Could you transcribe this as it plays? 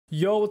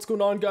Yo, what's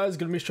going on, guys?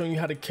 Gonna be showing you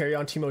how to carry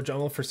on Teemo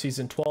jungle for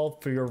season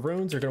 12. For your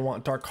runes, you're gonna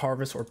want Dark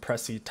Harvest or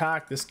Press the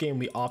Attack. This game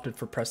we opted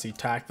for Press the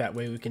Attack, that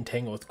way we can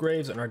tangle with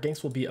Graves and our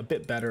ganks will be a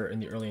bit better in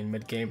the early and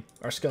mid game.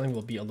 Our scaling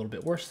will be a little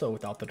bit worse though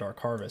without the Dark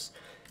Harvest.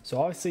 So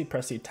obviously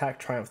Press the Attack,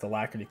 Triumph the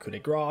𝗕𝗂𝗔𝗕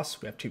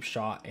𝗕𝗂𝗂𝗓, we have Tube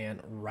Shot and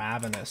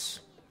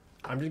Ravenous.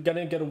 I'm just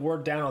gonna get a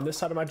ward down on this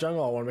side of my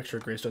jungle. I want to make sure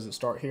Graves doesn't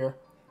start here.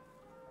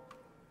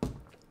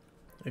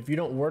 If you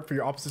don't ward for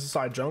your opposite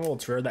side jungle,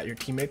 it's rare that your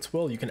teammates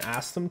will. You can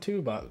ask them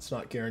to, but it's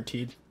not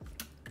guaranteed.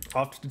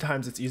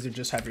 Oftentimes it's easier to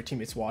just have your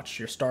teammates watch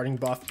your starting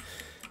buff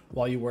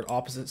while you ward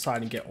opposite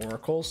side and get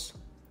oracles.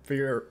 For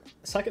your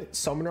second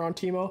summoner on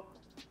Teemo,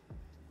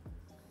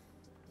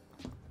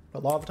 a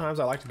lot of times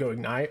I like to go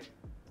Ignite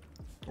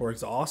or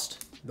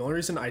Exhaust. The only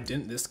reason I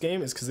didn't this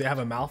game is because they have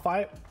a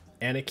Malphite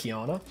and a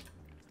Qiyana,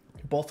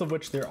 both of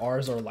which their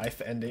R's are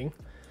life ending,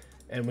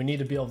 and we need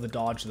to be able to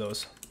dodge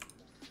those.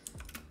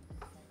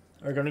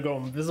 We're going to go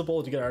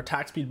invisible to get our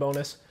attack speed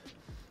bonus.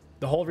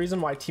 The whole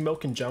reason why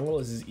Teemo can jungle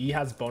is his E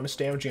has bonus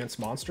damage against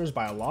monsters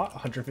by a lot,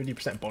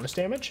 150% bonus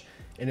damage,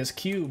 and his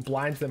Q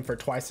blinds them for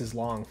twice as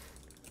long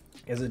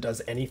as it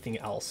does anything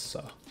else.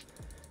 So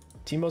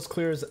Teemo's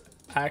clear is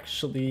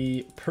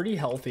actually pretty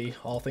healthy,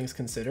 all things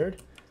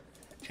considered,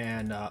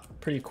 and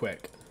pretty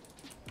quick.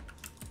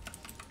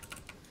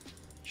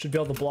 Should be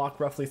able to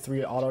block roughly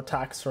 3 auto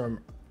attacks from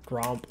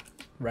Gromp,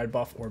 red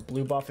buff, or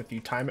blue buff if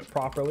you time it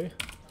properly.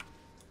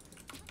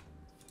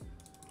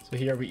 So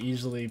here we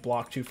easily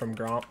block 2 from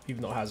Gromp,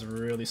 even though it has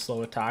really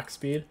slow attack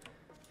speed.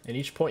 And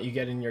each point you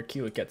get in your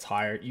Q, it gets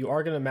higher. You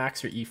are going to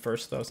max your E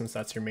first though, since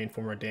that's your main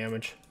form of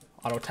damage.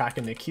 Auto attack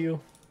in the Q.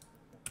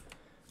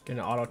 Get an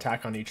auto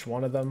attack on each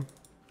one of them.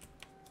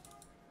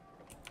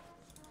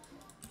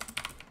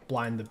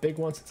 Blind the big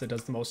one since it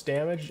does the most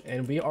damage.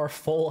 And we are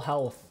full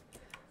health.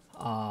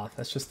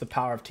 That's just the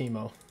power of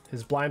Teemo.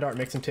 His blind art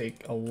makes him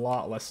take a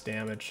lot less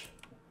damage.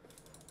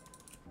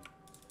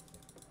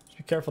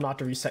 Be careful not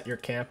to reset your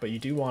camp, but you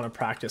do want to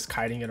practice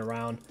kiting it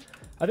around.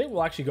 I think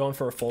we'll actually go in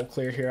for a full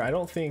clear here. I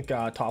don't think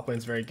top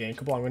lane's very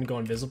gankable. I'm going to go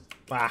invisible.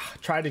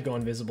 Try to go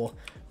invisible.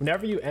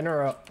 Whenever you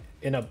enter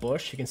in a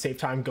bush, you can save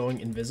time going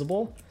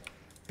invisible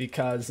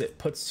because it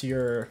puts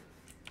your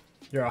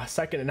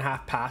second and a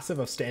half passive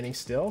of standing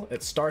still.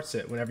 It starts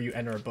it whenever you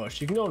enter a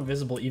bush. You can go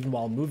invisible even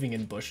while moving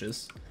in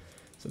bushes.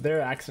 So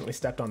there, I accidentally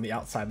stepped on the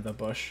outside of the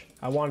bush.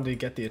 I wanted to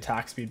get the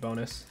attack speed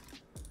bonus.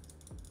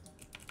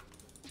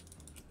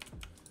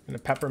 Gonna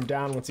pepper him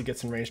down. Once he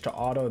gets in range to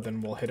auto, then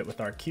we'll hit it with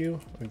our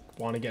Q. We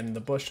want to get in the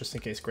bush just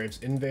in case Graves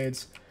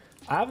invades.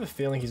 I have a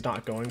feeling he's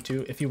not going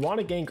to. If you want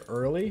to gank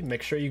early,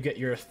 make sure you get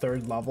your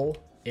 3rd level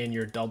in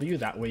your W.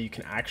 That way you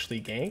can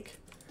actually gank.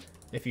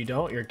 If you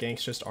don't, your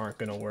ganks just aren't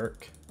going to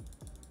work.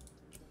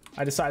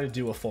 I decided to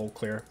do a full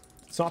clear.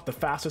 It's not the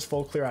fastest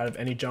full clear out of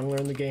any jungler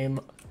in the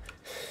game.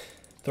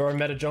 There are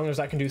meta junglers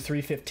that can do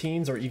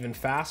 315s or even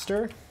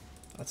faster.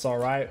 That's all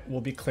right.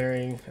 We'll be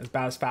clearing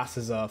about as fast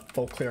as a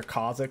full clear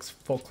𝗕𝐂𝐈𝐀𝐋.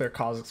 Full clear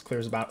𝗕𝐂𝐿𝐾𝑠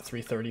clears about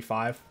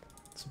 335.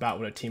 It's about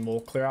what a Teemo will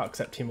clear out,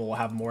 except Teemo will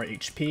have more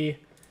HP,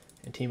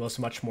 and Teemo's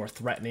much more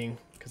threatening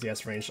because he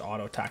has ranged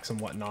auto attacks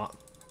and whatnot.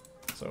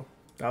 So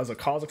that was a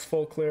𝗕𝐂𝐿𝐾𝑠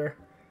full clear.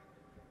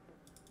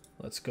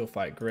 Let's go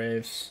fight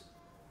Graves.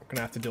 We're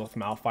gonna have to deal with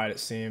Malphite, it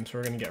seems.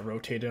 We're gonna get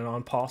rotated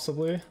on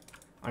possibly.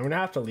 I'm gonna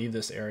have to leave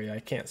this area. I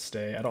can't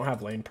stay. I don't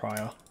have lane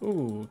prio.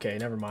 Ooh, okay,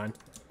 never mind.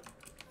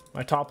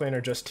 My top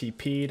laner just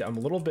TP'd. I'm a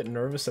little bit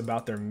nervous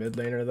about their mid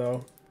laner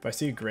though. If I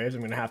see Graves,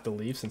 I'm going to have to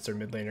leave since their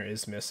mid laner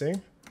is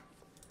missing.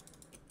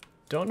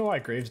 Don't know why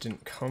Graves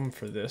didn't come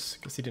for this,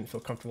 because he didn't feel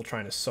comfortable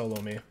trying to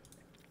solo me.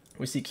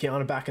 We see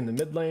Qiyana back in the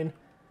mid lane.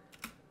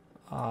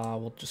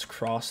 We'll just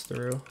cross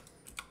through.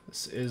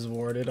 This is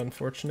warded,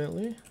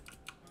 unfortunately.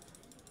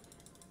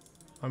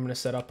 I'm going to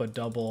set up a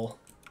double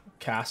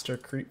caster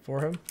creep for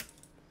him.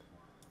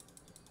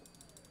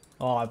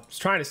 Oh, I was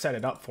trying to set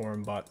it up for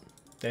him, but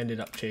they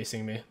ended up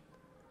chasing me.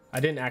 I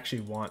didn't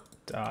actually want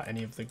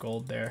any of the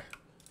gold there.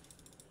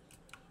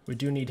 We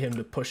do need him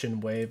to push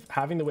in wave.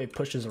 Having the wave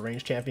push as a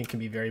ranged champion can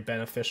be very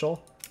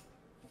beneficial.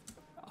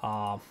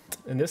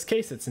 In this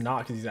case, it's not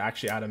because he's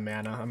actually out of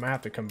mana. I might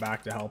have to come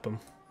back to help him.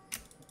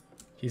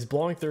 He's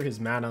blowing through his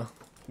mana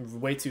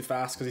way too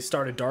fast because he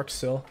started Dark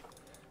still.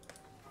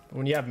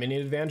 When you have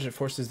minion advantage, it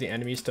forces the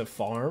enemies to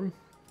farm.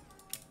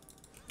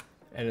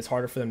 And it's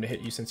harder for them to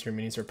hit you since your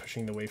minions are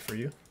pushing the wave for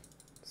you.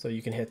 So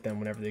you can hit them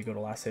whenever they go to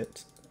last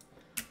hit.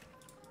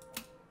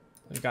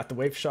 I got the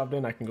wave shoved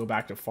in. I can go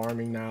back to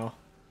farming now.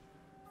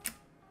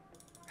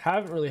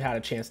 Haven't really had a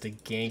chance to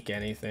gank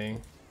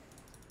anything.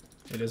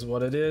 It is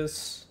what it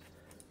is.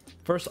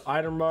 First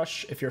item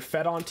rush. If you're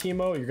fed on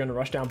Teemo, you're going to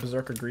rush down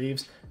Berserker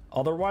Greaves.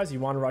 Otherwise,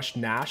 you want to rush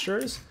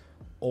Nashers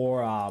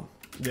or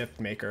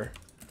Riftmaker.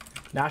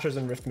 Nashers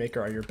and Riftmaker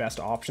are your best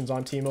options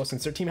on Teemo.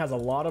 Since their team has a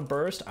lot of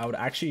burst, I would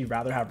actually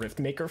rather have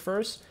Riftmaker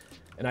first.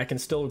 And I can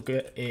still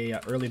get a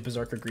early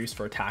Berserker Greaves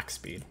for attack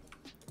speed.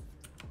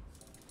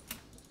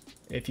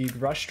 If you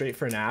rush straight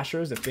for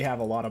Nashers, if they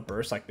have a lot of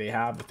burst like they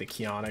have with the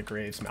Qiyana,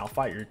 Graves,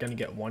 Malphite, you're going to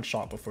get one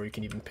shot before you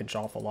can even pinch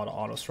off a lot of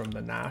autos from the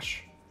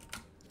Nash.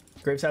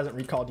 Graves hasn't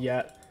recalled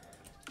yet.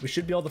 We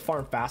should be able to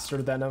farm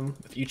faster than him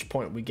with each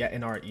point we get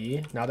in our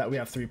E. Now that we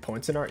have 3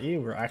 points in our E,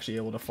 we're actually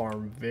able to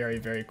farm very,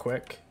 very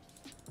quick.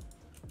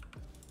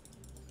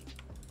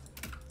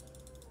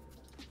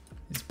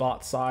 He's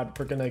bot side.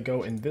 We're going to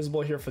go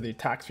invisible here for the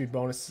attack speed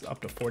bonus. It's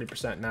up to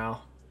 40%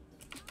 now.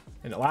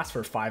 And it lasts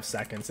for 5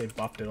 seconds. They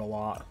buffed it a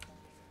lot.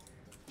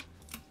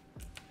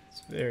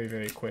 It's very,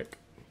 very quick.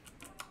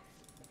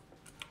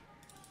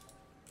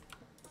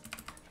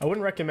 I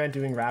wouldn't recommend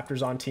doing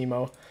Raptors on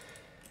Teemo.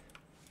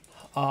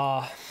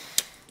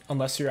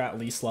 Unless you're at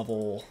least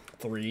level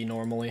 3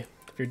 normally.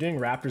 If you're doing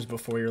Raptors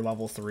before you're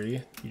level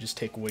 3, you just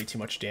take way too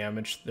much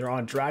damage. They're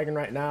on Dragon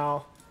right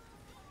now.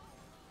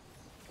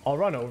 I'll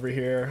run over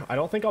here. I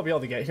don't think I'll be able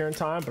to get here in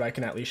time, but I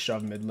can at least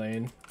shove mid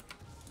lane.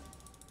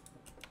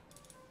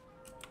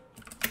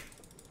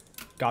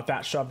 Got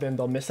that shoved in.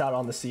 They'll miss out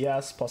on the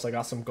CS. Plus I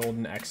got some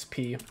golden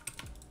XP.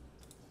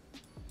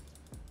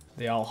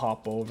 They all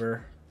hop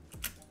over,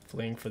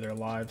 fleeing for their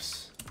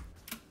lives.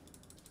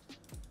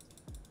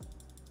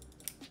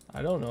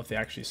 I don't know if they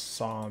actually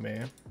saw me.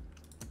 I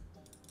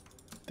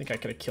think I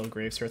could have killed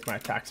Graves here with my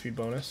attack speed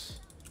bonus.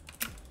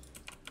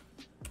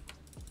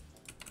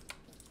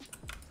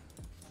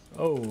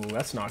 Oh,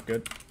 that's not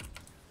good.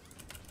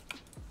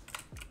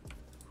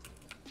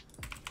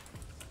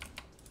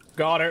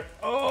 Got her.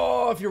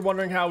 Oh, if you're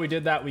wondering how we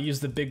did that, we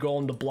used the big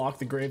golem to block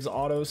the Graves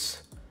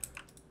autos.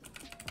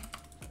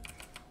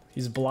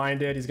 He's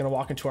blinded. He's going to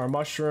walk into our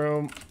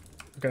mushroom.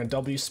 We're going to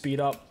W speed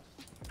up.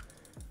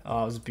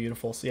 Oh, it was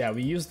beautiful. So yeah,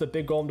 we used the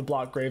big golem to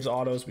block Graves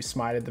autos. We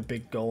smited the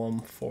big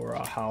golem for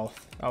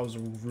health. That was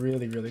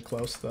really, really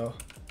close though.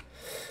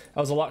 That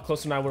was a lot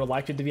closer than I would have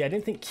liked it to be. I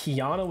didn't think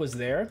Qiyana was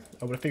there.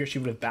 I would have figured she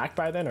would have backed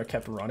by then or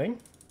kept running.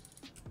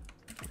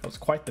 That was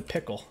quite the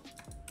pickle.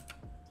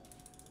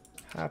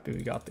 Happy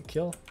we got the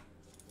kill.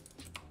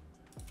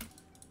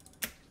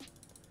 You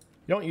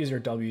don't use your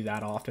W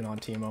that often on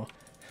Teemo.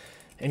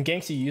 In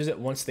ganks, you use it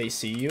once they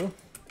see you.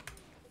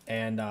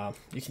 And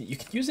you can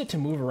use it to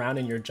move around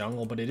in your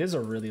jungle, but it is a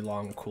really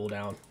long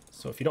cooldown.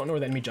 So if you don't know where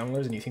the enemy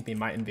junglers and you think they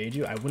might invade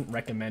you, I wouldn't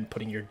recommend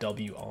putting your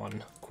W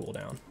on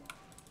cooldown.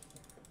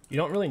 You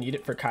don't really need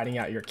it for kiting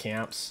out your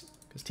camps,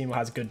 because Teemo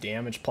has good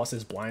damage plus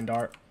his blind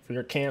dart. For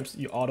your camps,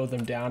 you auto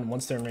them down.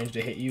 Once they're in range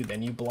to hit you,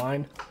 then you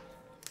blind.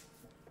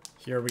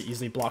 Here we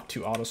easily block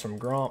 2 autos from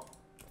Gromp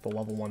with a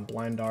level 1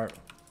 blind dart.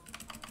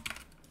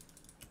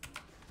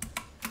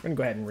 We're going to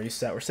go ahead and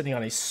reset. We're sitting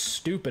on a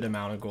stupid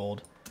amount of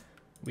gold.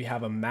 We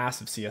have a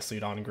massive CS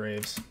lead on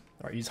Graves.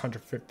 Our E's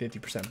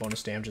 150%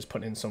 bonus damage is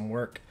putting in some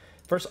work.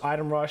 First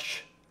item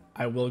rush,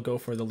 I will go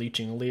for the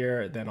Leeching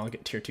Leer, then I'll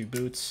get tier 2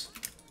 boots.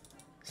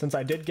 Since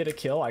I did get a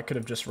kill, I could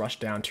have just rushed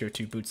down tier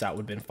 2 boots. That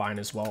would have been fine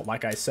as well.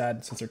 Like I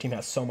said, since their team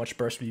has so much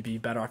burst, we'd be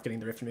better off getting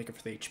the Rift Maker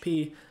for the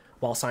HP,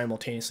 while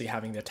simultaneously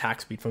having the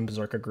attack speed from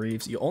Berserker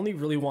Greaves. You only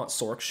really want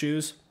Sork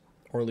Shoes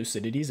or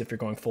Lucidities if you're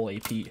going full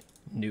AP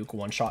nuke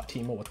one-shot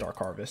Teemo with Dark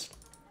Harvest.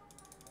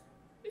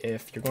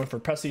 If you're going for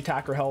Press the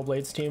Attack or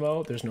Hellblades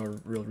Teemo, there's no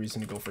real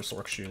reason to go for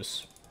Sork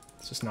Shoes.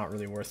 It's just not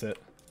really worth it.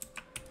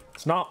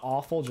 It's not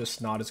awful,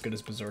 just not as good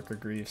as Berserker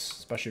Greaves,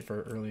 especially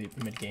for early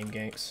mid-game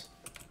ganks.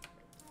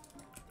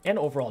 And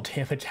overall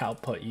damage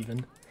output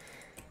even.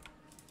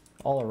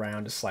 All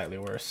around is slightly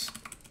worse.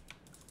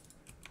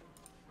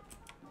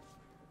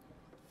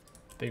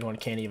 Big one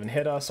can't even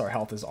hit us. Our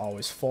health is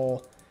always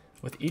full.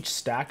 With each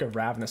stack of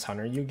Ravenous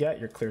Hunter you get,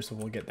 your clears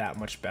will get that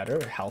much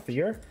better,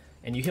 healthier,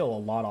 and you heal a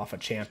lot off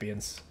of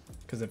champions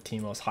because of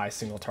Teemo's high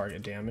single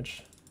target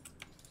damage.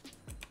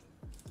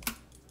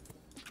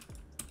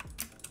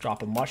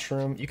 Drop a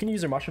mushroom. You can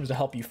use your mushrooms to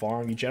help you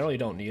farm. You generally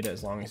don't need it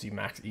as long as you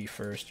max E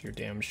first. Your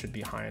damage should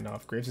be high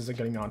enough. Graves isn't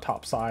getting on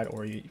top side,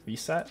 or you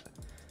reset.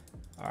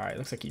 Alright,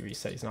 looks like he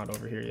reset. He's not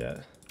over here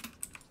yet.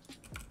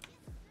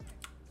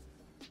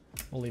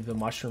 We'll leave the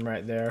mushroom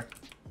right there.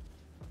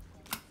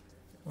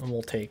 And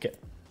we'll take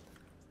it.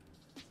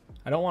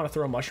 I don't want to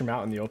throw a mushroom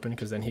out in the open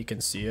because then he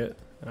can see it.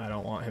 And I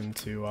don't want him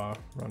to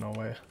run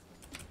away.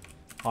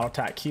 Auto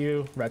attack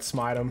Q. Red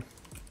smite him.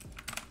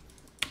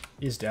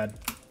 He's dead.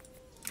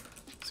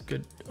 It's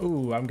good.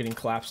 Ooh, I'm getting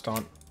collapsed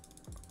on.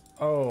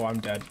 Oh, I'm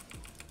dead.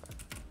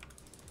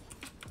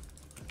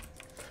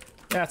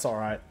 That's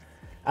alright.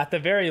 At the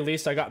very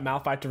least, I got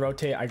Malphite to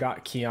rotate. I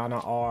got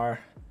Qiyana R.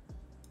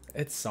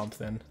 It's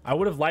something. I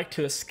would have liked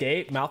to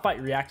escape.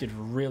 Malphite reacted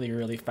really,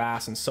 really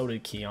fast, and so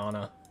did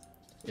Qiyana.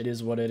 It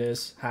is what it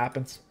is.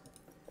 Happens.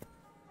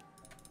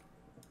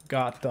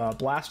 Got the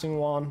Blasting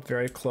Wand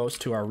very close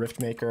to our Rift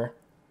Maker.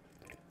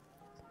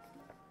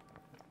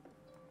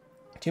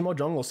 Teemo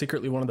Jungle is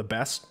secretly one of the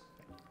best.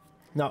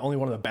 Not only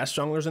one of the best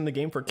junglers in the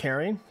game for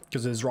carrying,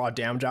 because of his raw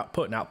damage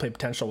output and outplay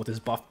potential with his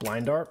buff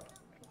Blind Dart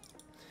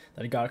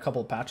that he got a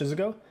couple of patches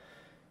ago.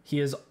 He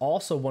is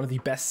also one of the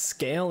best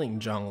scaling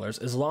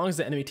junglers, as long as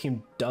the enemy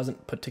team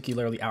doesn't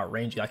particularly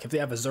outrange you. Like if they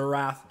have a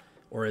Zerath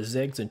or a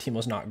Ziggs, then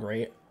Teemo's not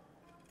great.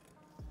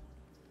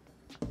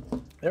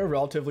 They're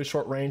relatively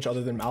short range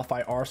other than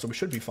Malphite R, so we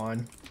should be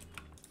fine.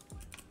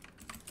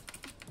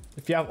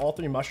 If you have all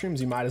 3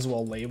 mushrooms, you might as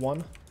well lay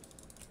one.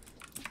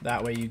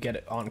 That way you get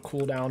it on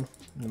cooldown.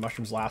 And the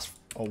mushrooms last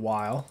a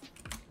while.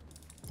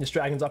 This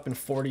dragon's up in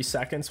 40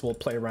 seconds. We'll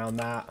play around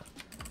that.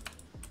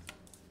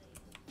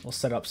 We'll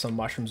set up some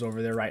mushrooms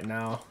over there right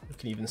now. We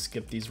can even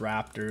skip these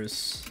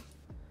raptors.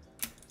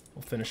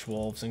 We'll finish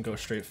wolves and go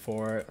straight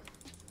for it.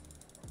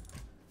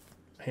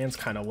 Hand's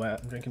kind of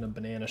wet. I'm drinking a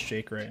banana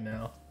shake right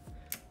now.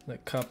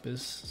 That cup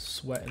is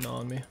sweating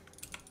on me.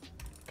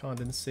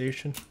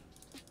 Condensation.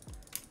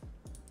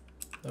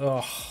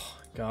 Oh,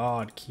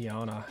 God,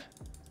 Qiyana.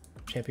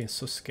 Champion's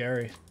so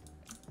scary.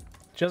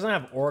 She doesn't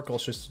have Oracle,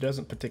 she just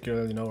doesn't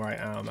particularly know where I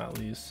am, at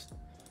least.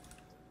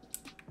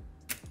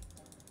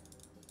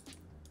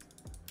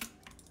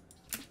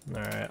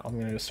 Alright, I'm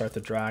gonna just start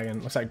the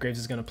dragon. Looks like Graves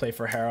is gonna play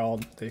for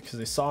Herald because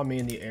they saw me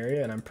in the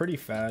area and I'm pretty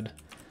fed.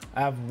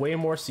 I have way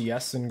more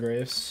CS than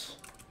Graves.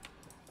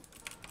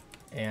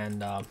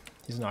 And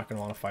he's not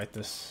gonna want to fight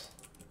this.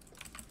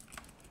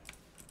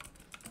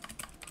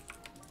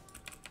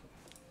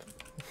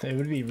 It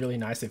would be really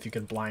nice if you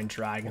could blind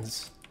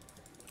dragons.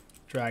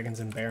 Dragons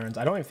and barons.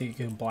 I don't even think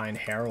you can blind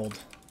Herald.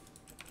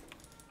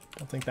 I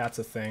don't think that's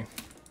a thing.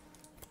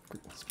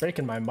 It's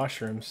breaking my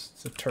mushrooms.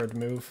 It's a turd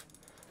move.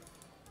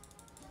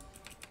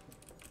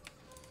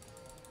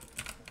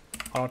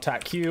 Auto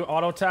attack Q,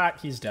 auto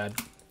attack, he's dead.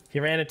 He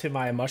ran into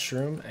my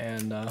mushroom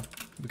and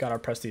we got our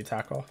press the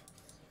attack off.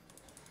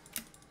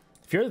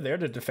 If you're there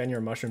to defend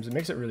your mushrooms, it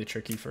makes it really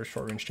tricky for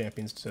short range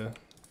champions to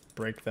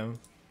break them.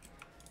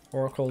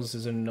 Oracles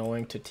is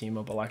annoying to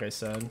Teemo, but like I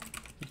said,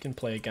 you can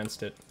play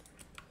against it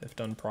if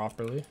done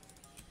properly.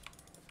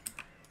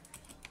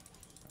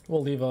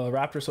 We'll leave a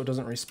raptor so it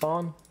doesn't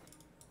respawn.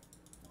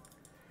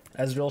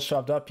 Ezreal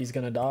shoved up, he's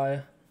gonna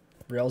die.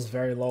 Rail's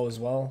very low as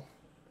well.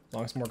 As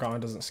long as Morgana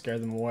doesn't scare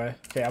them away.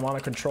 Okay, I'm on a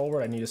control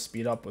word. I need to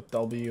speed up with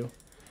W.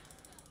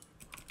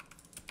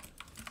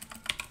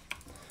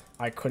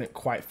 I couldn't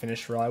quite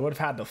finish Rail. I would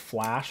have had the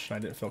flash. I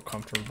didn't feel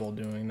comfortable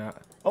doing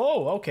that.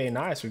 Oh, okay,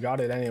 nice. We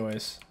got it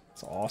anyways.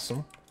 It's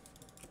awesome.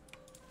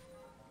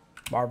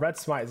 Our red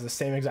smite is the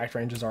same exact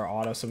range as our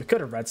auto, so we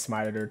could have red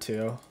smited her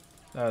too.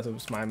 That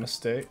was my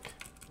mistake.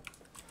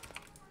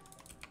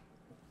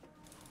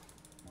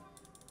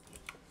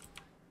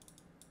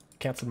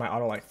 Canceled my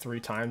auto like 3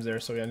 times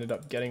there, so we ended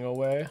up getting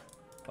away.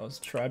 That was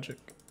tragic.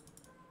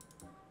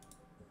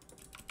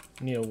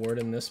 Need a ward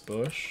in this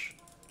bush.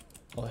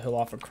 I'll heal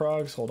off of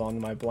Krugs, hold on to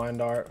my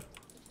blind art.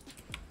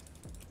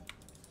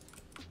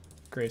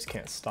 Graves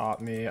can't stop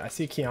me. I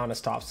see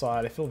Qiyana's top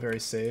side. I feel very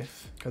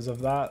safe because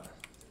of that.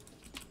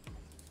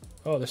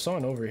 Oh, there's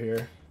someone over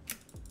here.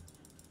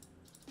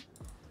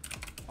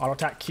 Auto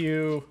attack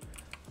Q.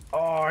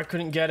 Oh, I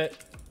couldn't get it.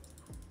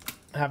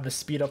 I have to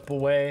speed up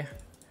away.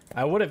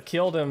 I would have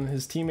killed him.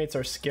 His teammates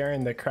are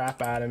scaring the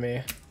crap out of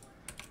me.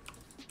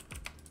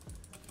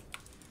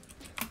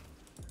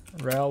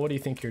 Rel, what do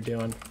you think you're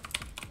doing?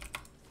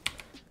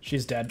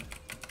 She's dead.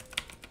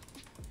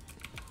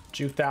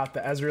 Juked out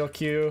the Ezreal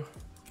Q.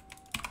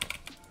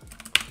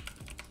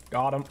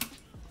 Got him.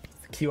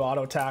 Q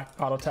auto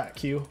attack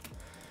Q.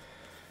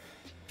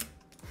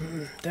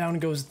 Down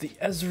goes the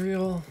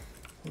Ezreal.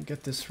 We'll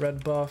get this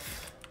red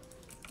buff.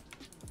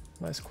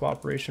 Nice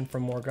cooperation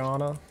from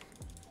Morgana.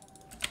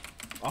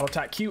 Auto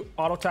attack Q,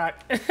 auto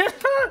attack.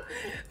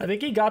 I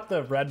think he got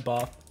the red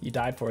buff. He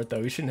died for it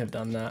though. He shouldn't have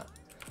done that.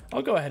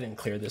 I'll go ahead and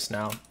clear this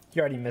now. He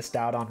already missed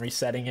out on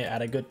resetting it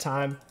at a good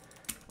time.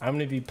 I'm going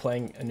to be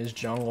playing in his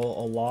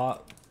jungle a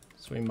lot,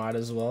 so we might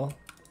as well.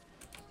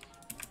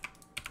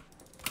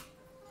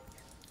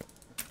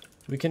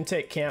 We can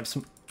take camps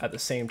at the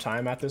same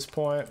time at this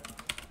point.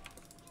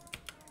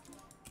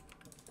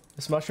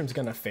 This mushroom's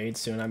going to fade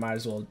soon. I might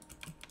as well...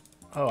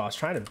 Oh, I was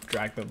trying to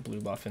drag the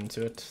blue buff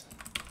into it.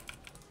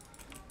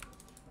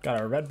 Got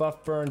our red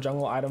buff burn,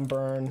 jungle item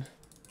burn,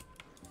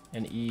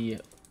 and E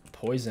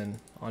poison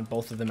on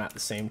both of them at the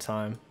same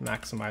time,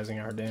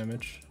 maximizing our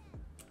damage.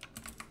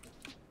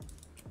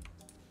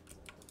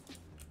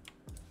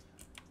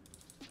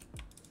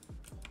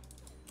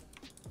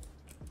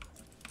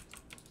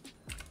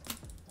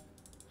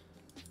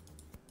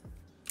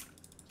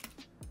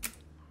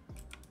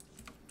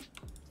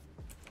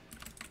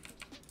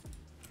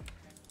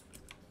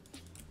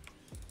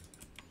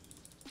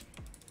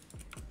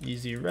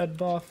 Easy red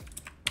buff.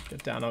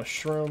 Get down a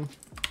shroom.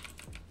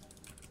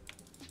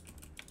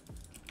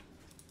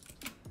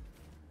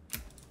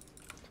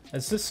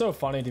 It's just so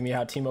funny to me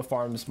how Teemo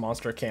farms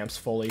monster camps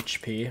full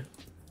HP.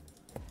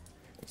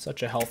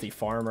 Such a healthy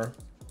farmer.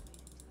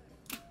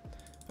 I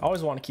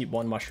always want to keep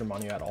one mushroom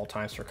on you at all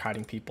times for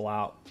kiting people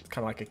out.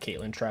 Kind of like a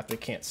Caitlyn trap. They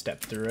can't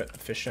step through it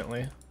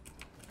efficiently.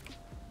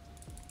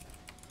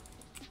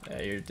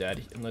 Yeah, you're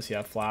dead unless you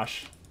have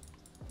flash.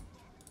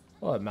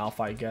 I'll let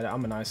Malphite get it.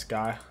 I'm a nice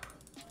guy.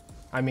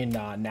 I mean,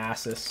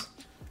 Nasus.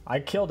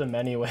 I killed him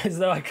anyways,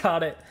 though. I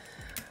caught it.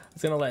 I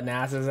was gonna let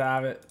Nasus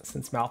have it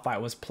since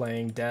Malphite was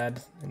playing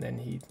dead, and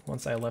then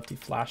once I left, he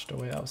flashed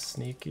away. That was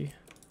sneaky.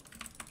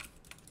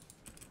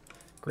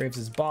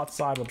 Graves' bot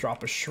side will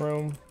drop a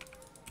shroom.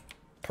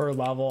 Per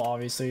level,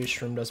 obviously,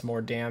 shroom does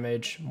more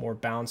damage, more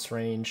bounce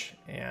range,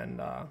 and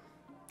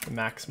the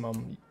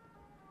maximum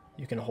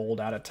you can hold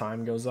at a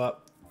time goes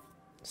up.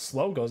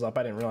 Slow goes up.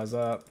 I didn't realize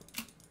that.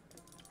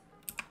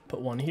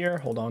 Put one here.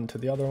 Hold on to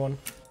the other one.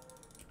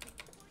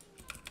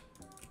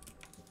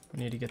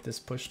 We need to get this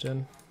pushed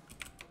in.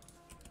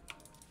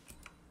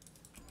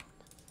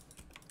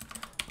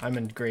 I'm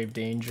in grave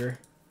danger.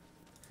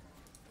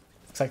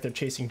 Looks like they're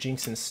chasing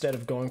Jinx instead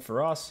of going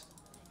for us.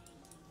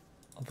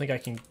 I don't think I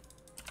can...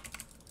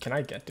 Can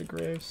I get to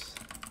Graves?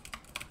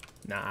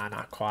 Nah,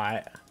 not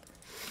quite.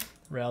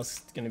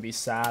 Rail's gonna be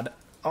sad.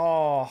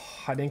 Oh,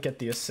 I didn't get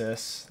the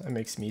assist. That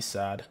makes me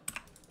sad.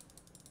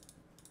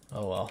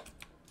 Oh well.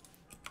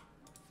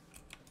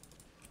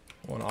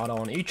 One auto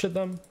on each of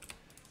them.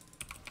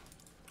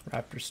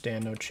 Raptors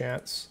stand no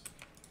chance.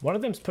 One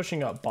of them's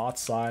pushing up bot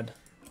side.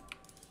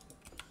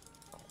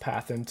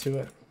 Path into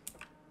it.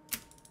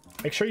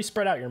 Make sure you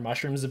spread out your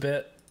mushrooms a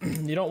bit.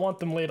 You don't want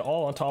them laid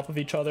all on top of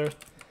each other.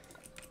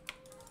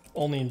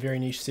 Only in very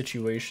niche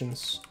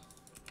situations.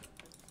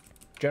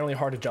 Generally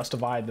hard to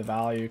justify the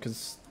value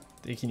because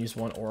they can use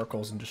one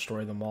oracles and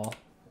destroy them all.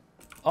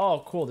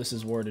 Oh, cool. This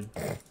is worded.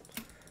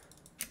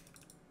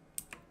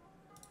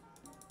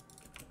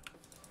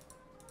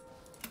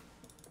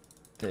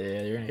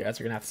 Yeah, you guys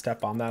are gonna have to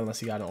step on that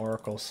unless you got an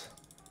oracles.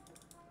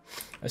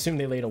 I assume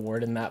they laid a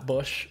word in that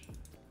bush.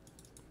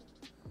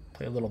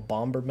 Play a little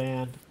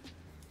Bomberman.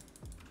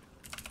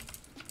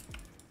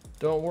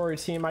 Don't worry,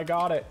 team. I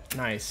got it.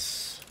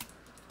 Nice.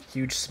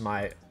 Huge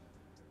smite.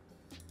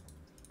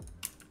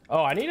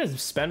 Oh, I need to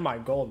spend my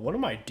gold. What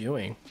am I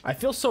doing? I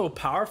feel so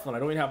powerful and I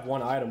don't even have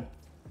one item.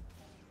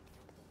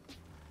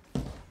 I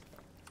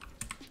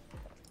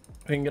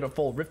can get a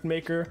full Rift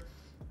Maker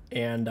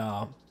and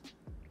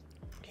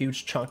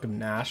huge chunk of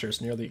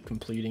Nashers, nearly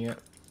completing it.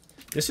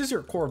 This is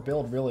your core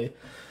build, really.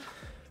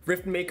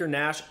 Rift Maker,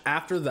 Nash.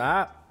 After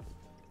that,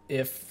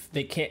 if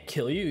they can't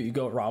kill you, you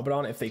go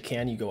Rabadon. If they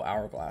can, you go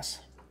Hourglass.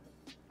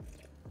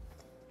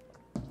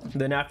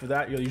 Then after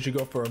that, you'll usually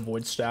go for a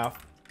Void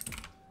Staff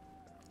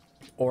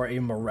or a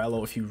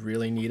Morello if you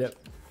really need it.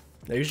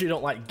 I usually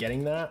don't like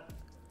getting that.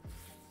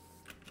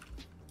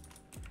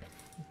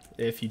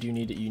 If you do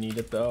need it, you need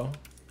it though.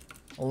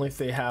 Only if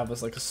they have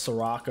as like a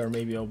Soraka or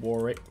maybe a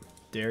Warwick,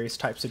 Darius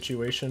type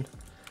situation.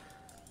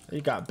 You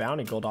got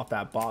bounty gold off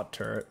that bot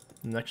turret.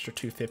 An extra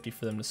 250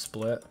 for them to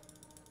split.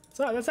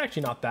 So that's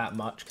actually not that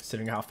much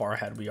considering how far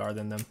ahead we are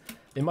than them.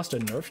 They must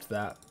have nerfed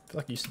that. I feel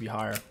like it used to be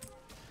higher.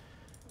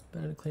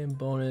 Bandit claim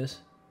bonus.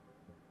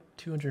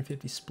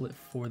 250 split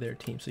for their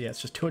team. So yeah,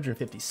 it's just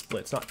 250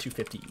 splits, not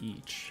 250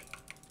 each.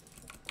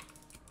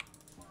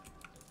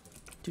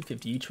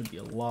 250 each would be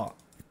a lot.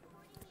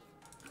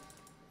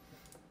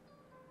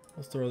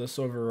 Let's throw this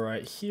over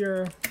right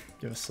here.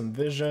 Give us some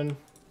vision.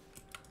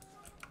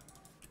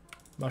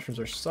 Mushrooms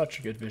are such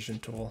a good vision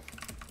tool.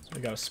 So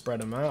we gotta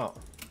spread them out.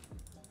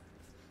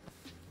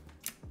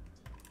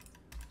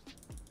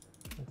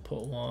 We'll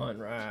put one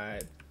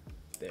right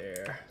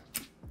there.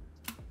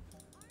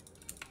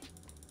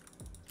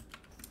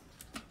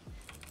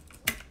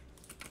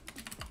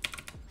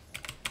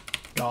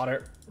 Got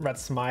her. Red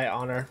Smite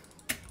on her.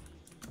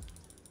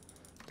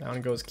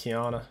 Down goes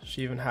Qiyana.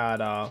 She even had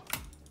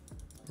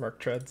Merc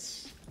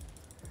Treads.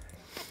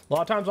 A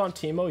lot of times on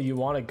Teemo, you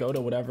want to go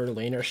to whatever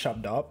laner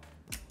shoved up,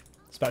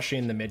 especially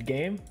in the mid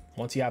game,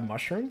 once you have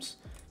mushrooms.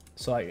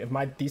 So like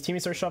if these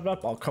teammates are shoved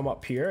up, I'll come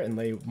up here and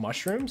lay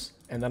mushrooms,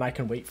 and then I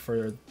can wait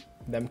for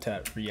them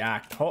to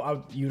react.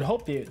 You'd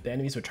hope the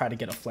enemies would try to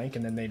get a flank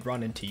and then they'd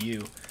run into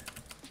you.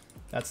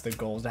 That's the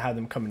goal, is to have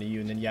them come into you,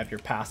 and then you have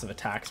your passive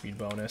attack speed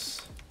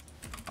bonus.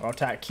 I'll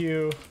attack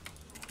Q.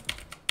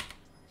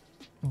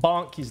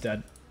 Bonk, he's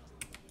dead.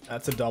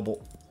 That's a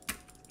double.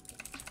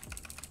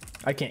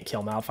 I can't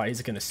kill Malphite,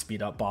 he's gonna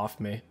speed up off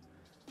me.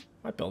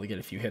 Might be able to get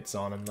a few hits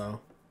on him though.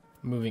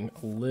 Moving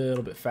a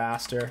little bit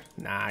faster.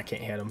 Nah, I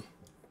can't hit him.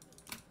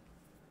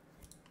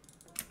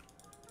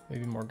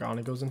 Maybe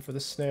Morgana goes in for the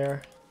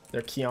snare.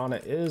 Their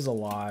Qiyana is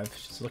alive.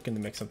 She's looking to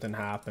make something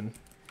happen.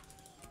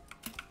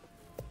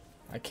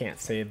 I can't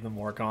save the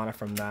Morgana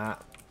from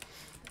that.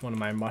 One of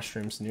my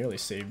mushrooms nearly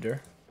saved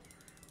her.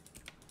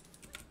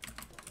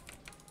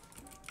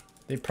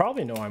 They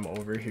probably know I'm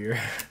over here.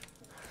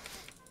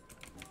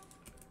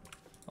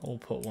 I'll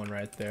put one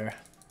right there.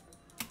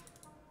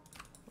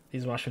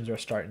 These mushrooms are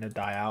starting to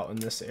die out in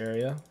this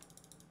area.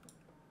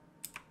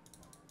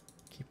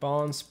 Keep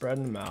on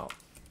spreading them out.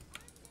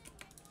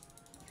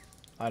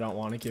 I don't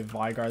want to give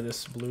Veigar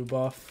this blue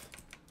buff.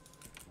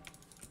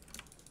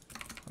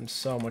 I'm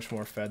so much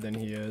more fed than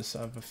he is.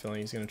 I have a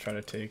feeling he's going to try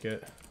to take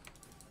it.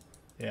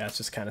 Yeah, it's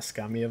just kind of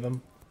scummy of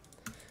him.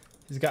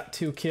 He's got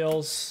 2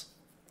 kills.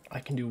 I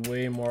can do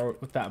way more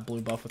with that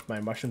blue buff with my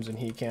mushrooms than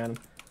he can.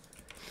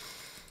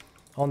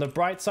 On the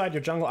bright side,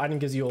 your jungle item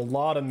gives you a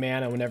lot of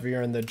mana whenever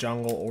you're in the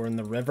jungle or in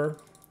the river.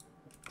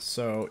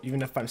 So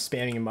even if I'm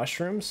spamming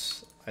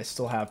mushrooms, I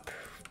still have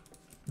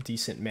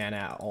decent mana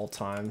at all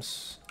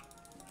times.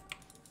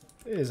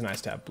 It is nice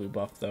to have blue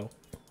buff though.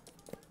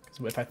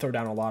 Because if I throw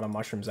down a lot of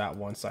mushrooms at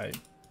once, I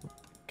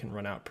can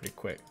run out pretty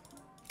quick.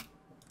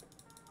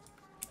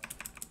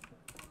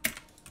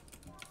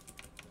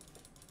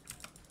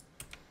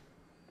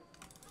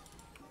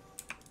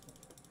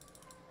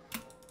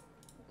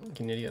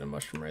 fucking idiot, a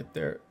mushroom right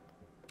there.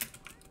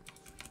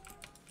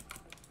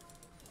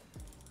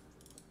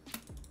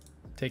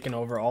 Taking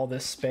over all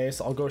this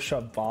space. I'll go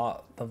shove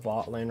the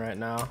bot lane right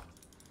now.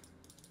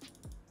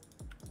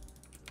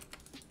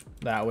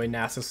 That way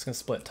Nasus can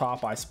split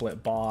top, I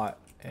split bot,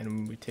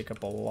 and we take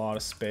up a lot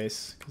of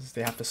space because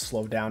they have to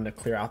slow down to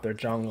clear out their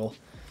jungle.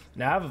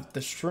 Now I have the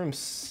shrooms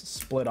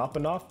split up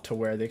enough to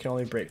where they can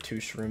only break 2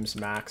 shrooms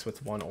max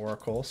with 1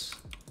 oracles.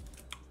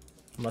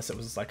 Unless it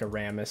was like a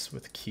Rammus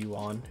with Q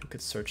on who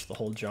could search the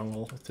whole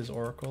jungle with his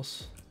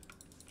oracles.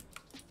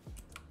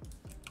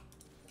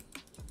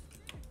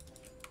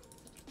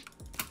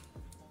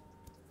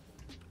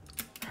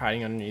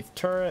 Hiding underneath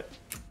turret.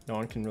 No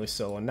one can really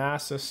solo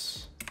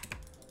Nasus.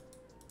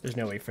 There's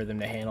no way for them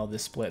to handle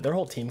this split. Their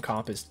whole team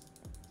comp is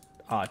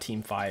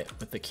team fight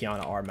with the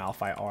Qiyana R,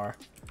 Malphite R.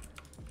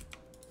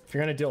 If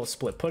you're going to deal with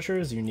split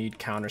pushers, you need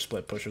counter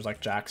split pushers like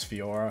Jax,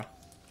 Fiora,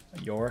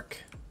 York.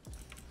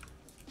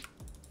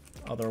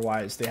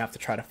 Otherwise, they have to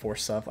try to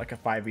force up like a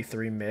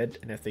 5v3 mid,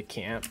 and if they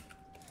can't,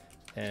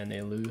 and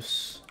they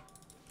lose.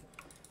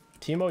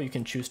 Teemo, you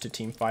can choose to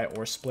team fight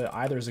or split.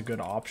 Either is a good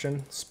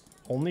option.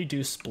 Only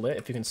do split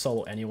if you can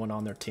solo anyone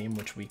on their team,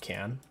 which we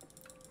can.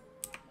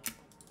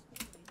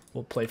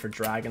 We'll play for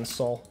Dragon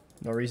Soul.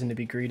 No reason to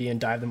be greedy and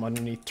dive them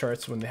underneath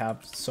turrets when they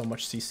have so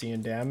much CC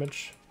and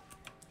damage.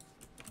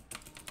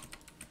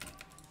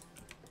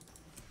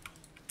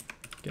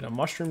 Get a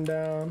mushroom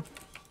down.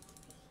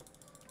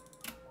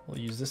 We'll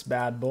use this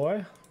bad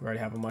boy. We already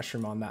have a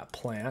mushroom on that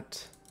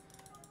plant.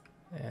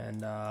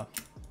 And I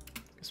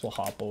guess we'll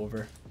hop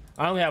over.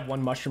 I only have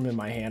 1 mushroom in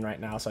my hand right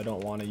now, so I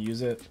don't want to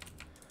use it.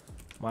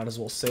 Might as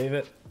well save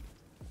it.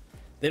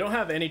 They don't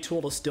have any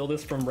tool to steal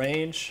this from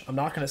range. I'm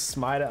not going to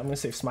smite it. I'm going to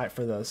save smite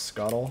for the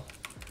scuttle.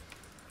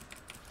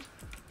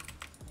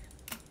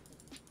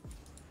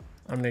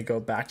 I'm going to go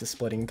back to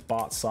splitting the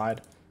bot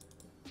side.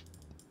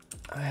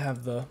 I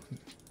have the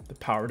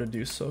power to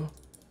do so.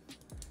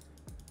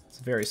 It's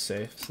very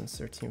safe since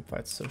their team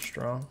fight's so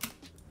strong.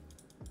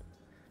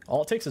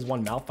 All it takes is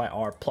 1 Malphite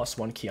R plus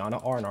 1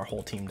 Qiyana R and our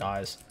whole team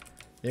dies.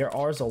 Their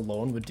Rs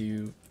alone would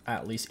do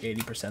at least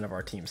 80% of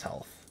our team's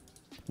health.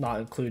 Not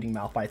including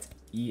Malphite's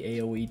E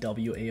AoE,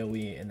 W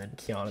AoE, and then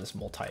Qiyana's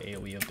multi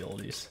AoE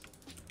abilities.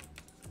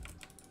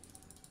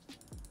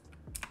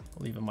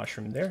 I'll leave a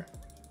mushroom there.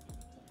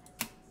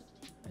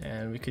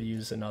 And we could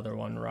use another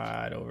one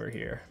right over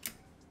here.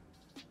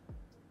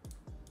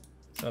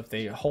 So if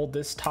they hold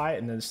this tight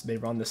and then they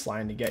run this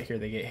line to get here,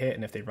 they get hit.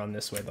 And if they run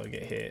this way, they'll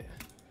get hit.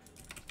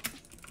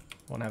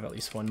 Want to have at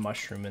least 1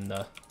 mushroom in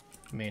the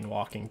main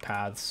walking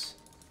paths.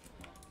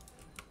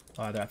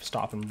 I'll either have to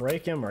stop and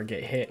break him or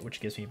get hit, which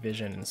gives me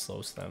vision and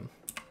slows them.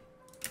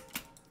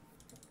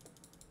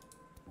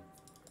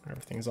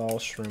 Everything's all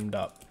shroomed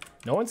up.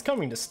 No one's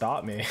coming to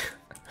stop me.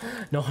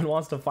 No one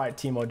wants to fight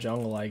Teemo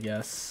jungle, I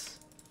guess.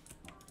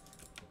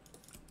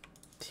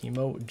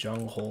 Teemo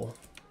jungle.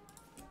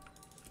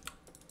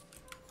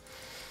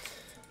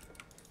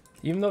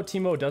 Even though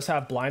Teemo does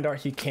have blind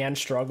art, he can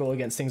struggle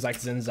against things like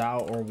Xin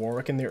Zhao or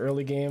Warwick in the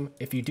early game.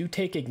 If you do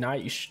take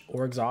Ignite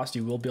or Exhaust,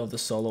 you will be able to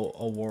solo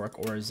a Warwick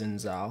or a Xin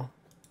Zhao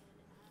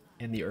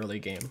in the early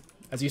game.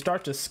 As you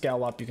start to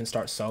scale up, you can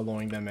start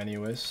soloing them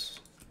anyways.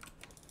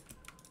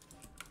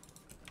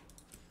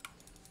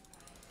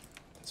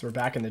 So we're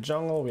back in the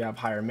jungle. We have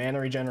higher mana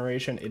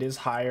regeneration. It is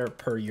higher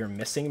per your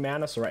missing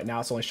mana. So right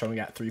now it's only showing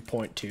at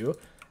 3.2.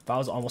 If I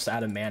was almost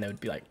out of mana, it would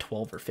be like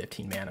 12 or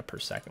 15 mana per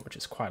second, which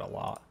is quite a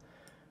lot.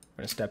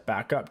 We're gonna step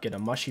back up, get a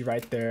mushy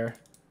right there.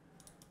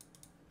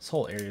 This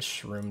whole area is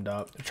shroomed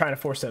up. They're trying to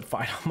force that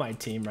fight on my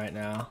team right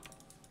now.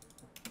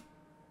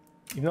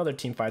 Even though their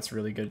team fight's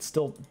really good, it's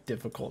still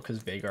difficult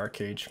because Veigar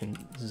Cage can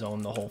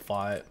zone the whole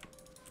fight.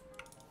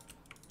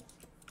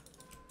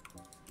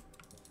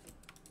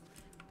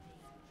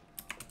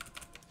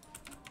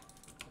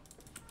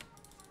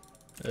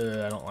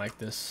 I don't like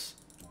this.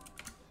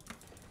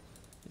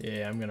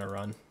 Yeah, I'm gonna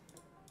run.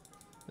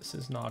 This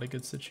is not a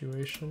good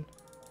situation.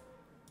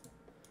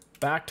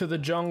 Back to the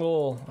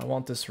jungle. I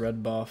want this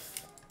red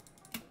buff.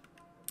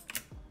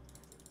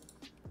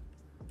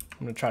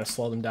 I'm gonna try to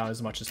slow them down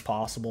as much as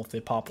possible. If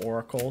they pop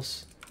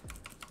oracles,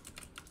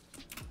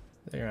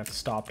 they're gonna have to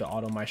stop to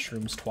auto my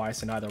shrooms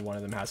twice, and neither one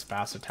of them has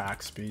fast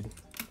attack speed.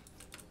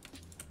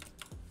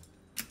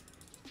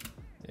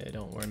 Yeah,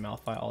 don't worry,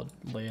 Malphite. I'll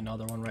lay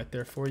another one right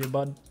there for you,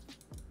 bud.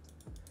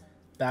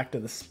 Back to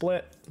the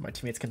split. My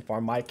teammates can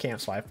farm my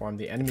camp, so I farm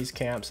the enemy's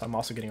camps. I'm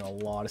also getting a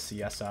lot of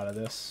CS out of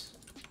this.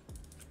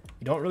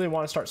 You don't really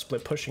want to start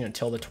split pushing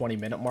until the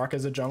 20-minute mark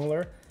as a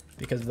jungler,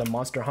 because of the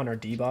Monster Hunter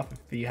debuff.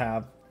 If you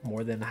have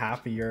more than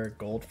half of your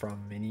gold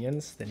from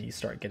minions, then you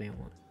start getting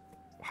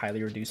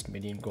highly reduced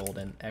minion gold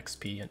and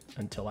XP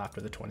until after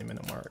the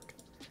 20-minute mark.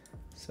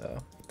 So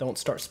don't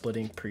start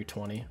splitting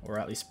pre-20, or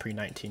at least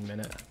pre-19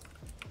 minute.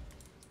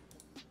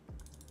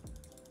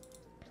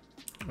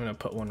 I'm gonna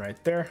put one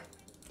right there.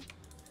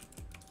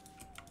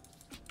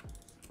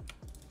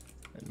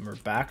 And we're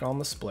back on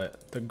the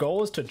split. The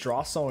goal is to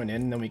draw someone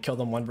in, and then we kill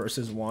them 1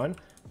 versus 1.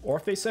 Or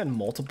if they send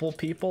multiple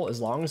people, as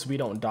long as we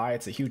don't die,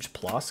 it's a huge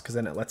plus, because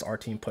then it lets our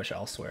team push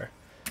elsewhere.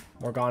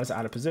 Morgana's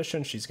out of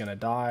position. She's going to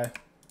die.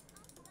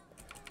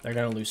 They're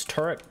going to lose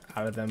turret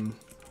out of them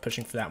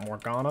pushing for that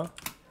Morgana.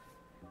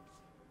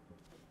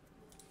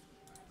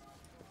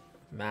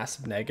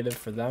 Massive negative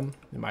for them.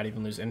 They might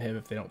even lose inhib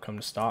if they don't come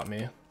to stop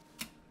me.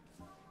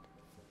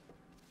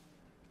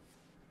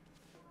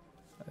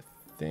 I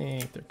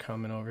think they're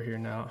coming over here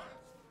now.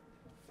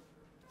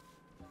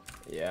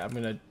 Yeah, I'm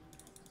going to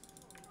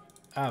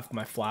have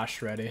my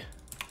flash ready.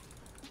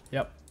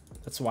 Yep,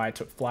 that's why I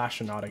took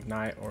flash and not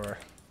ignite or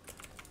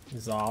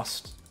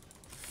exhaust.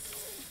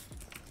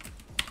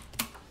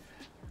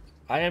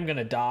 I am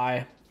gonna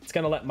die. It's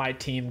gonna let my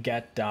team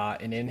get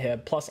an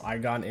inhib, plus I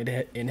got an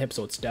inhib,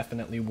 so it's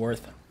definitely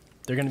worth it.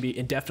 They're gonna be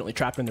indefinitely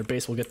trapped in their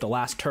base. We'll get the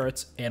last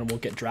turrets and we'll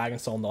get Dragon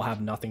Soul and they'll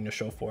have nothing to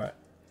show for it.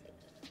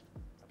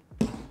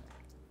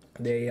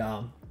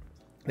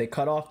 They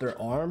cut off their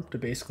arm to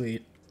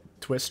basically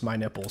twist my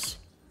nipples.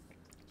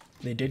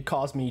 They did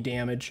cause me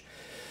damage,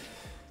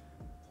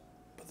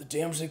 but the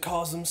damage they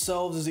caused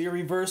themselves is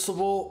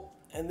irreversible,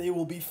 and they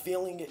will be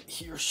feeling it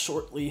here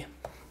shortly.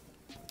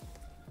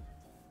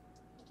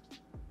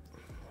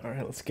 All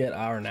right, let's get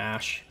our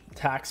Nash.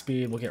 Attack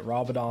speed, we'll get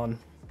Rabadon.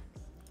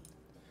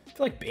 I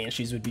feel like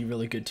Banshees would be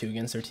really good too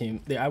against their team.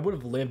 I would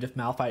have lived if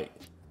Malphite...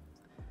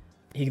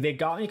 They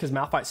got me because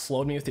Malphite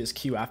slowed me with his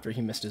Q after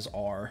he missed his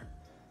R.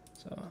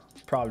 So,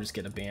 probably just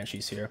get a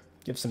Banshees here.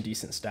 Give some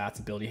decent stats.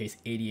 Ability haste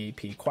 80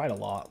 AP, quite a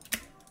lot.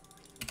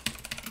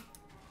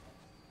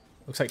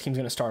 Looks like team's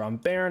gonna start on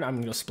Baron. I'm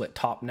gonna go split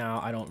top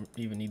now. I don't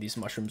even need these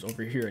mushrooms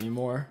over here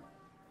anymore.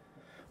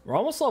 We're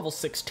almost level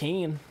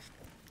 16.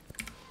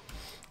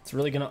 It's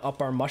really gonna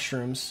up our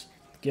mushrooms.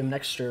 Give them an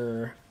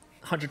extra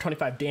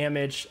 125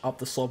 damage, up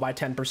the slow by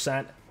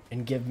 10%,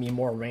 and give me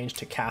more range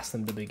to cast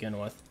them to begin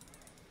with.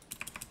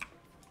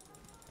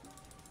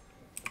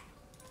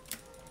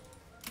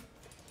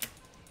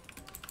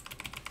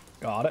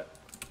 Got it.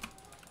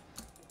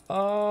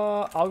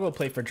 I'll go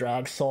play for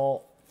Drag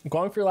Soul.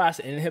 Going for your last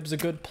inhib's a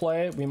good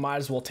play. We might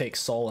as well take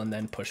Soul and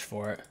then push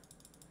for it.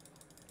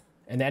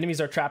 And the enemies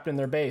are trapped in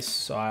their base,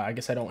 so I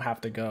guess I don't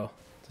have to go.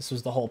 This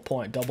was the whole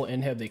point. Double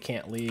inhib, they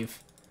can't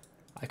leave.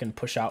 I can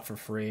push out for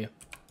free.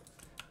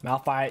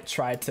 Malphite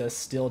tried to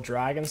steal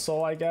Dragon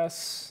Soul, I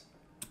guess.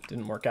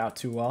 Didn't work out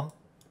too well.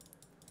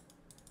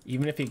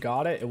 Even if he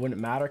got it, it wouldn't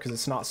matter because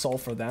it's not Soul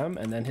for them,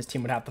 and then his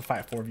team would have to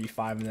fight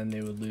 4v5 and then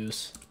they would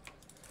lose.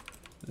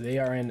 They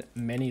are in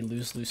many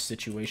lose-lose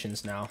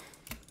situations now.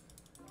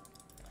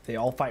 They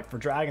all fight for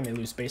Dragon, they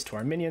lose base to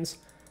our minions.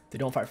 They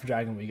don't fight for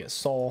Dragon, we get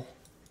Soul.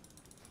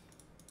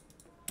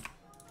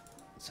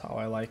 That's how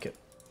I like it.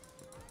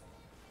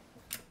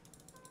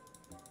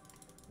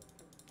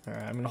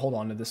 Alright, I'm going to hold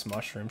on to this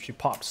mushroom. She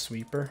popped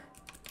Sweeper.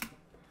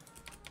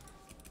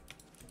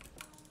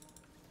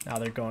 Now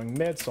they're going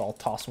mid, so I'll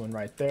toss one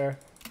right there.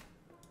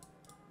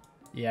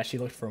 Yeah, she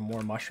looked for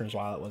more mushrooms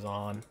while it was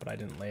on, but I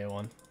didn't lay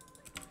one.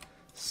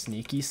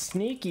 Sneaky,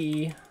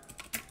 sneaky.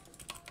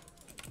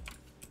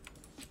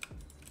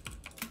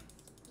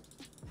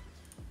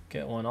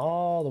 Get one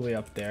all the way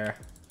up there.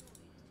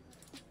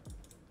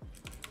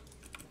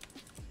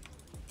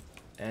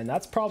 And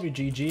that's probably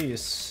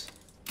GG's.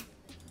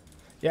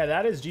 Yeah,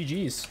 that is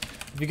GG's.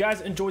 If you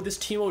guys enjoyed this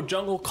Teemo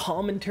Jungle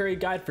commentary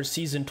guide for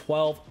Season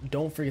 12,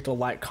 don't forget to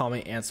like,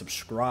 comment, and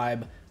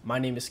subscribe. My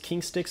name is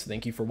kingstix.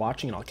 Thank you for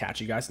watching, and I'll catch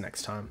you guys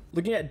next time.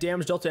 Looking at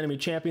damage dealt to enemy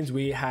champions,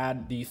 we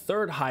had the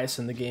third highest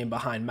in the game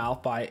behind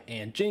Malphite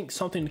and Jinx.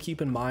 Something to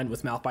keep in mind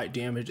with Malphite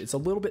damage, it's a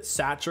little bit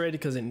saturated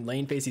because in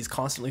lane phase he's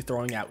constantly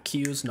throwing out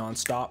Qs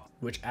non-stop,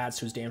 which adds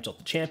to his damage dealt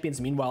to champions.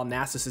 Meanwhile,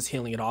 Nasus is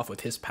healing it off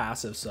with his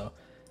passive, so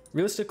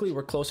realistically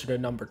we're closer to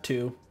number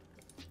 2.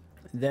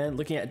 Then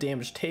looking at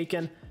damage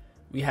taken,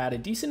 we had a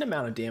decent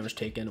amount of damage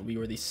taken. We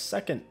were the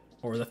second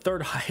or the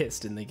third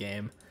highest in the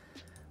game.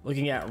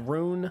 Looking at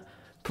rune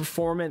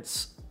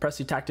performance,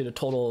 Presley attack did a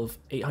total of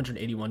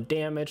 881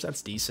 damage.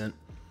 That's decent.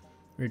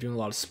 We were doing a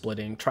lot of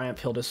splitting. Triumph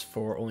healed us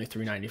for only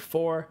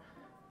 394.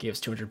 Gave us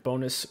 200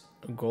 bonus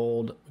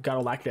gold. We got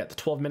Alacrity at the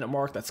 12-minute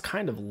mark. That's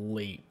kind of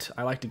late.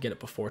 I like to get it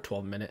before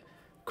 12-minute.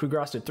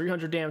 Kugrass did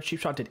 300 damage. Cheap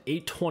Shot did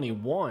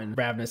 821.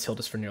 Ravenous healed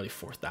us for nearly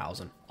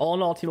 4,000. All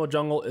in all, Teemo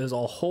Jungle is a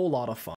whole lot of fun.